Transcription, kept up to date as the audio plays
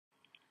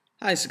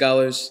Hi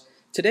scholars,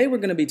 today we're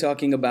going to be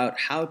talking about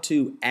how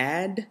to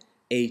add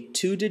a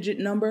 2-digit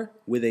number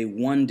with a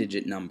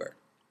 1-digit number.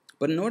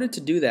 But in order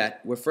to do that,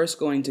 we're first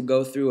going to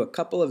go through a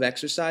couple of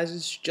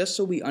exercises just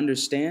so we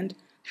understand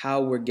how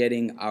we're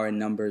getting our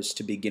numbers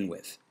to begin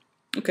with.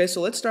 Okay,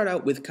 so let's start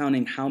out with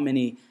counting how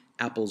many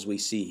apples we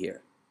see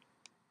here.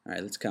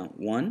 Alright, let's count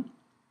 1,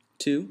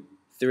 2,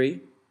 3,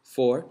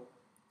 4,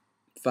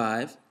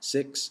 5,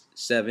 6,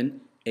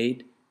 7,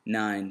 8,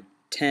 9,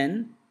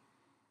 10,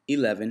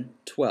 11,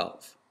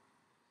 12.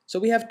 So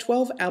we have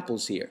 12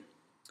 apples here.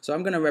 So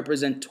I'm going to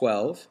represent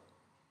 12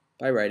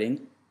 by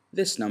writing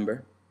this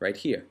number right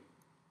here.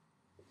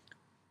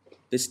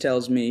 This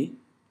tells me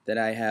that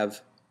I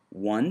have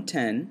 1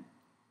 10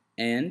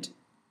 and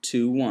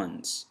 2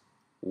 ones.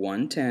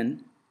 1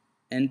 10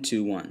 and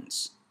 2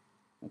 ones.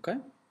 Okay?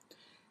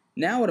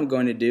 Now what I'm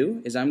going to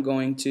do is I'm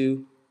going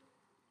to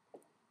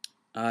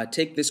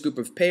take this group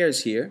of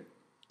pairs here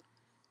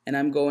and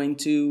I'm going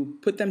to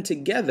put them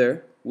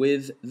together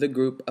with the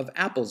group of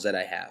apples that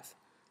I have.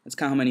 Let's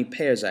count how many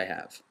pairs I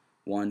have.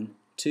 1,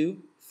 2,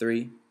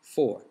 3,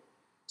 4.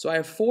 So I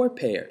have 4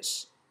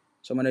 pairs.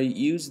 So I'm going to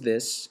use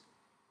this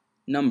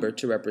number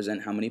to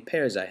represent how many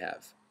pairs I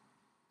have.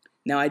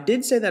 Now I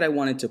did say that I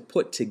wanted to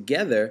put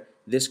together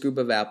this group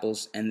of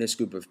apples and this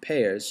group of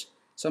pears,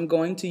 so I'm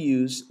going to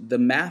use the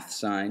math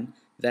sign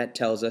that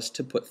tells us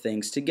to put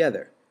things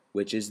together,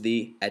 which is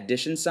the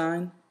addition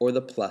sign or the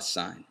plus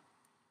sign.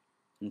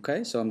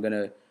 Okay, so I'm going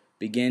to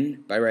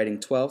begin by writing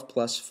 12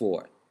 plus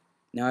 4.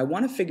 Now I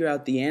want to figure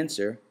out the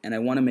answer and I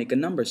want to make a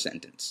number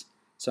sentence.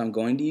 So I'm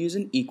going to use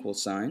an equal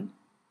sign,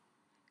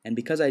 and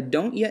because I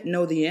don't yet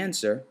know the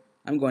answer,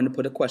 I'm going to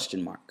put a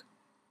question mark.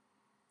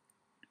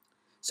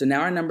 So now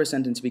our number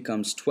sentence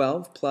becomes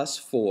 12 plus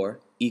 4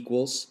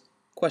 equals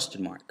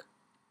question mark.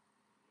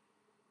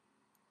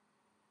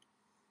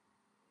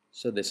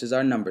 So this is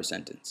our number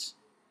sentence.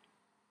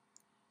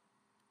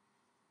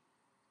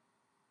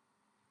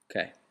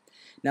 Okay.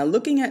 Now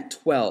looking at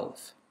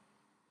 12,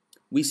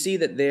 we see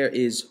that there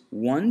is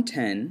 1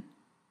 10,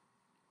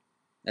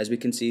 as we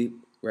can see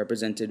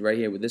represented right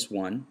here with this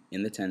 1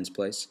 in the tens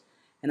place,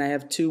 and I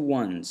have 2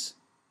 ones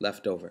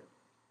left over.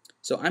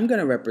 So I'm going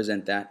to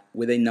represent that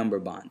with a number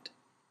bond.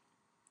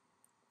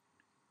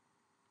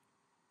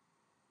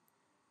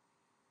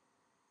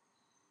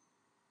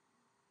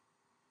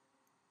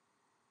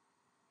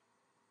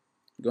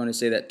 I'm going to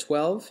say that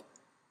 12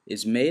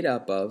 is made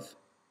up of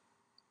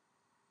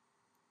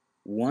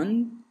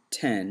 1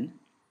 10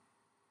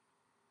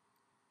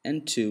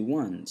 and 2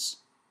 ones.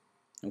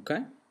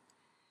 Okay?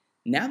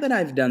 Now that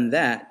I've done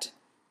that,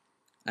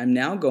 I'm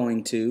now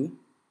going to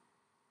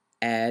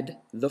add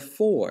the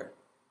 4.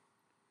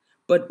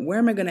 But where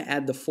am I going to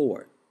add the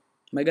 4?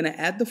 Am I going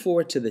to add the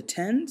 4 to the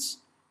tens?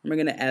 Or am I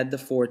going to add the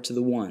 4 to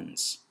the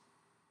ones?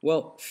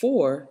 Well,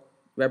 4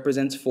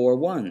 represents 4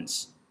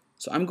 ones.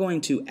 So I'm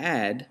going to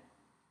add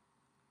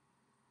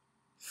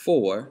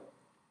 4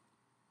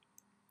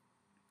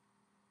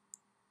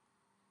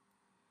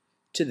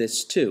 to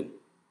this 2.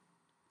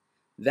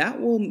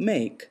 That will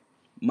make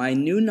my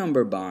new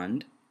number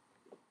bond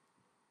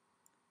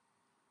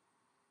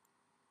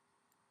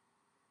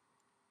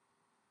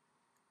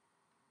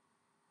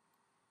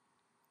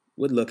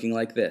would looking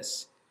like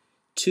this.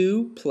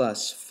 2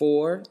 plus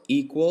 4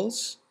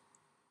 equals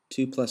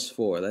 2 plus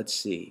 4. Let's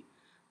see.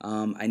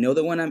 I know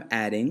that when I'm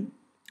adding,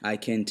 I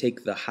can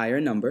take the higher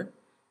number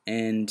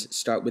and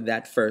start with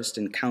that first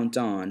and count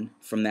on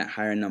from that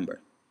higher number.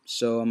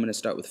 So I'm going to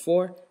start with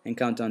 4 and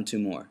count on 2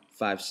 more.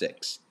 5,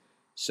 6.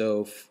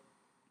 So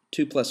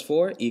 2 plus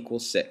 4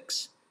 equals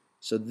 6.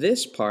 So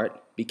this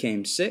part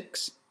became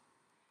 6,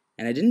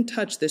 and I didn't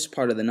touch this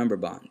part of the number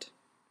bond.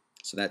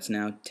 So that's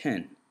now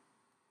 10.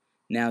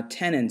 Now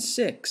 10 and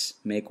 6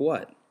 make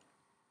what?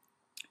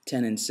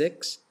 10 and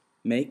 6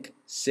 make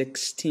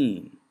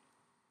 16.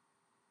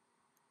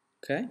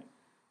 Okay?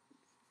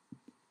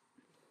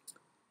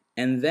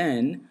 And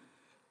then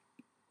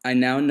I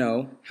now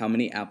know how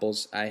many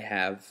apples I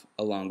have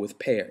along with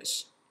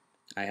pears.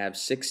 I have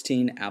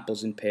 16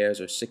 apples and pears,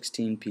 or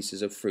 16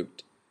 pieces of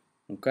fruit.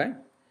 Okay?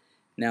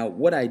 Now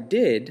what I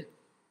did,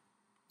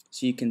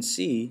 so you can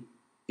see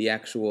the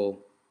actual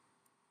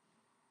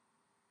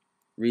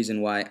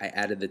reason why I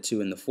added the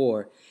 2 and the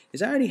 4,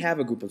 is I already have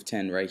a group of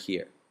 10 right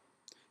here.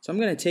 So I'm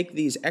going to take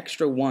these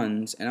extra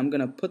ones and I'm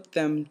going to put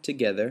them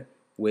together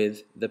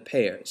with the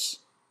pairs.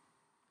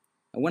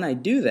 And when I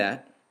do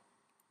that,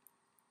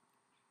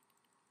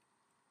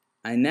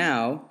 I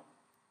now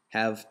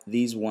have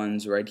these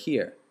ones right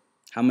here.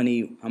 How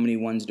many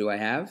ones do I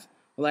have?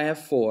 Well, I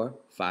have 4,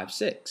 5,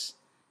 6.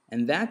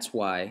 And that's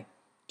why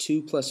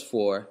 2 plus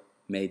 4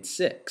 made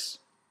 6.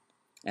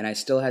 And I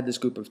still had this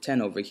group of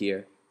 10 over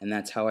here, and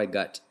that's how I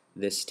got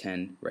this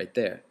 10 right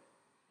there.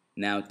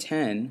 Now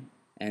 10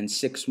 and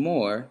 6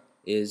 more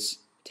is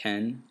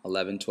 10,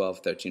 11, 12,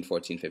 13,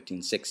 14,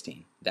 15,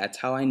 16. That's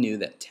how I knew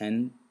that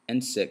 10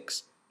 and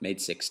 6 made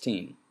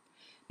 16.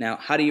 Now,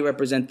 how do you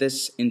represent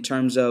this in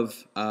terms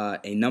of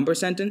a number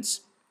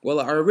sentence? Well,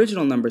 our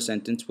original number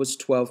sentence was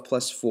 12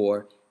 plus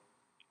 4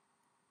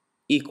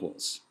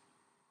 equals.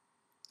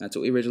 That's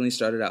what we originally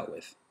started out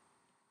with.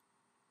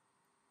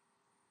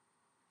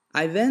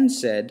 I then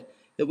said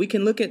that we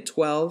can look at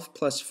 12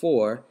 plus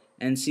 4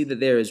 and see that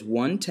there is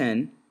one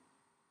 10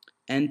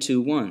 and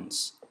two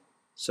ones.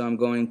 So I'm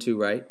going to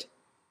write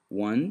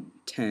 1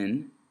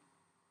 10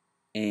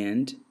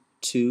 and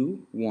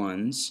two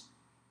ones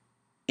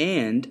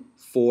and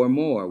 4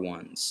 more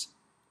ones.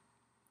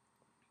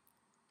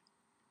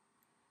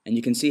 And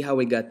you can see how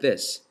we got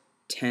this.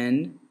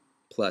 10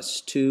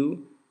 plus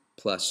 2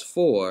 plus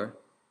 4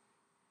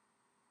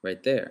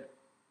 right there.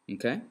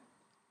 Okay?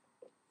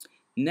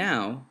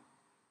 Now,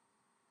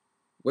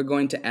 we're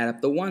going to add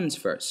up the ones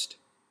first.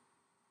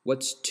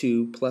 What's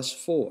 2 plus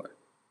 4?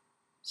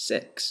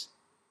 6.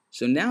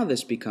 So now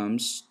this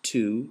becomes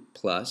 2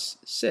 plus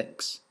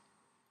 6.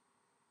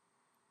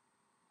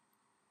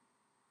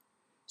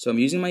 So I'm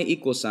using my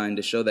equal sign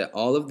to show that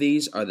all of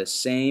these are the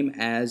same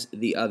as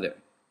the other.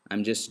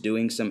 I'm just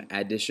doing some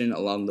addition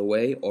along the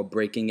way or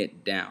breaking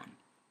it down.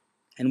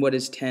 And what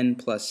is 10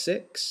 plus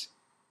 6?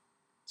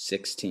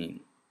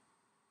 16.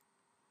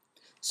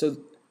 So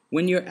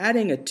when you're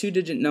adding a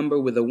two-digit number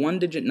with a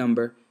one-digit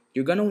number,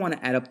 you're going to want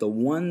to add up the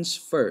ones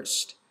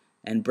first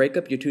and break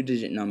up your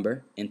two-digit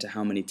number into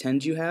how many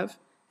tens you have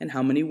and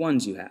how many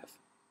ones you have.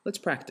 Let's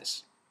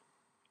practice.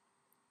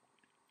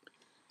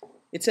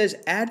 It says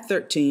add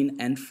 13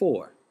 and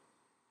 4.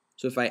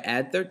 So if I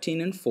add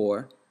 13 and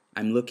 4,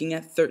 I'm looking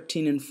at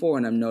 13 and 4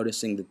 and I'm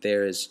noticing that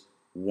there is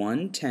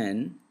one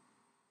 10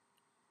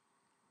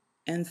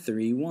 and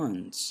 3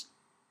 ones.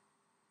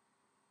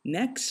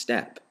 Next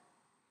step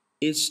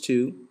is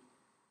to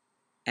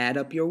add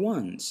up your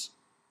ones.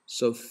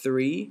 So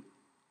 3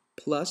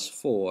 plus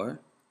 4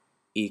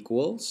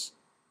 equals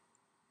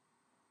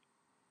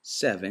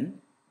 7.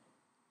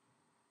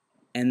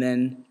 And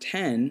then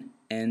 10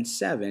 and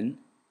 7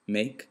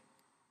 make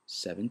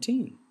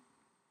 17.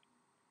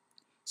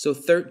 So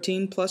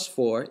 13 plus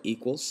 4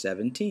 equals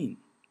 17.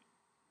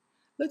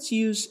 Let's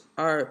use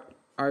our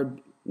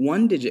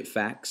one-digit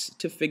facts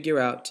to figure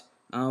out,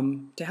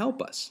 to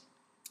help us.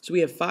 So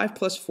we have 5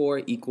 plus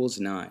 4 equals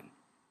 9.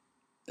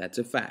 That's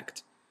a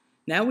fact.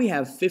 Now we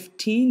have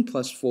 15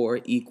 plus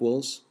 4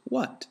 equals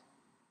what?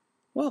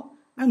 Well,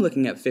 I'm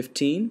looking at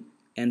 15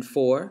 and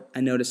 4.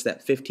 I notice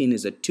that 15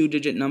 is a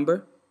two-digit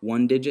number,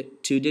 one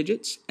digit, two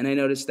digits, and I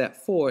notice that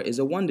 4 is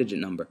a one-digit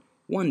number,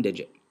 one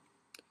digit.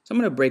 So I'm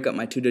going to break up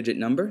my two-digit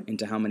number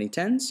into how many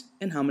tens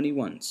and how many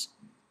ones.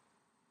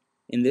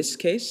 In this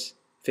case,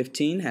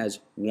 15 has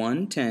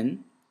 1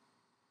 10,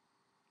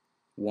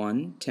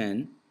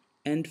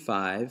 and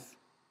 5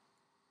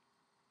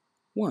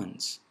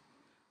 ones.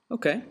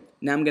 Okay,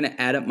 now I'm going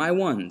to add up my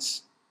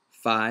ones.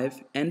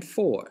 5 and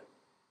 4.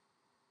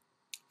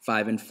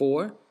 5 and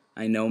 4,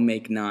 I know,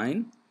 make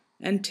 9,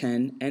 and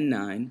 10 and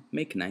 9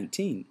 make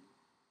 19.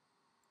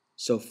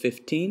 So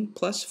 15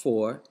 plus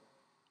 4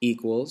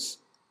 equals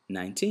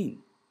 19.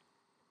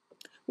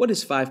 What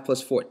is 5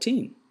 plus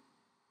 14?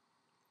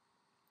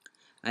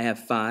 I have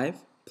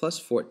 5 plus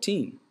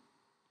 14.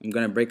 I'm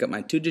going to break up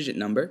my two-digit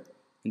number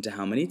into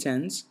how many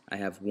tens? I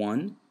have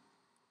 1,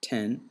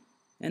 10,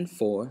 and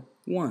 4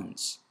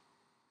 ones.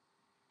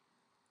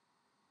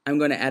 I'm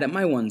going to add up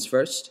my ones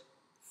first.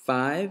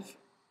 5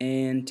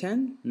 and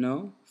 10?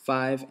 No.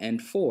 5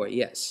 and 4,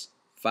 yes.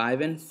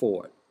 5 and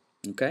 4.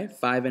 Okay,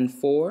 5 and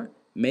 4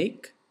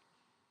 make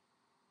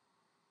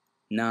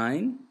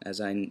 9, as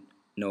I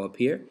know up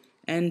here,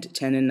 and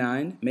 10 and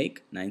 9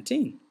 make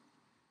 19.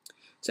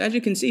 So as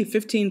you can see,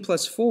 15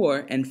 plus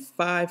 4 and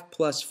 5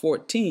 plus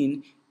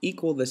 14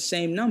 equal the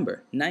same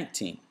number,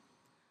 19.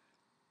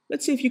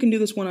 Let's see if you can do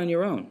this one on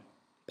your own.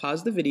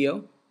 Pause the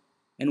video,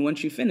 and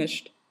once you've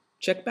finished,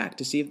 check back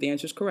to see if the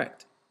answer is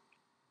correct.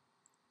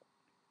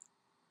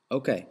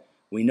 Okay,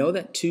 we know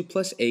that 2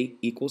 plus 8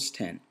 equals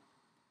 10.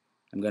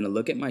 I'm going to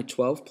look at my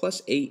 12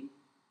 plus 8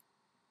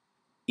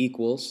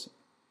 equals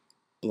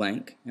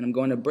blank, and I'm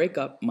going to break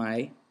up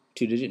my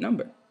two-digit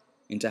number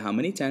into how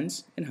many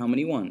tens and how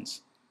many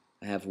ones.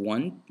 I have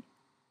 1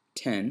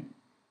 10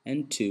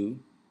 and 2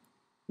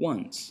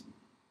 ones.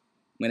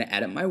 I'm going to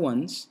add up my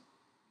ones.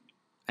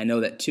 I know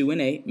that 2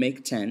 and 8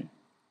 make 10.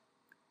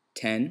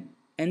 10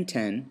 and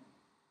 10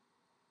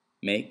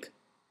 make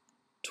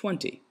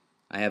 20.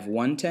 I have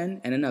 1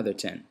 10 and another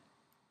 10.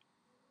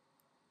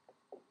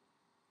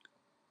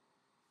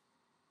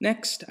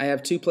 Next, I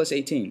have 2 plus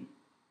 18.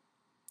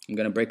 I'm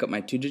going to break up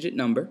my two-digit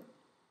number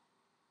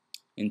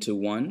into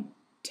 1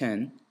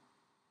 10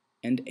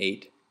 and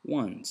 8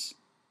 ones.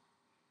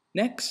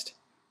 Next,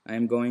 I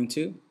am going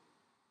to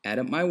add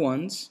up my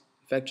ones.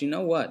 In fact, you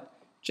know what?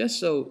 Just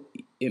so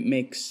it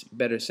makes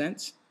better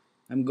sense,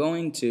 I'm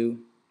going to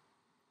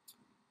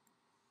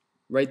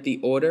write the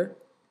order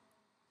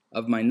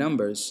of my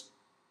numbers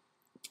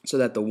so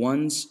that the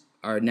ones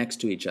are next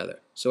to each other.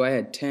 So I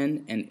had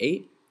 10 and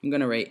 8. I'm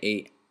going to write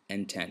 8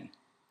 and 10.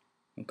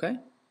 Okay?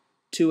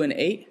 2 and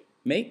 8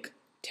 make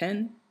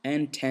 10,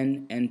 and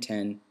 10 and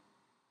 10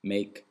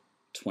 make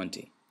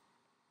 20.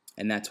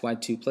 And that's why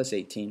 2 plus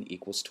 18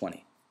 equals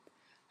 20.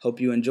 Hope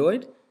you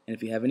enjoyed, and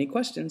if you have any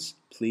questions,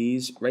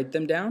 please write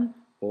them down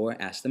or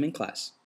ask them in class.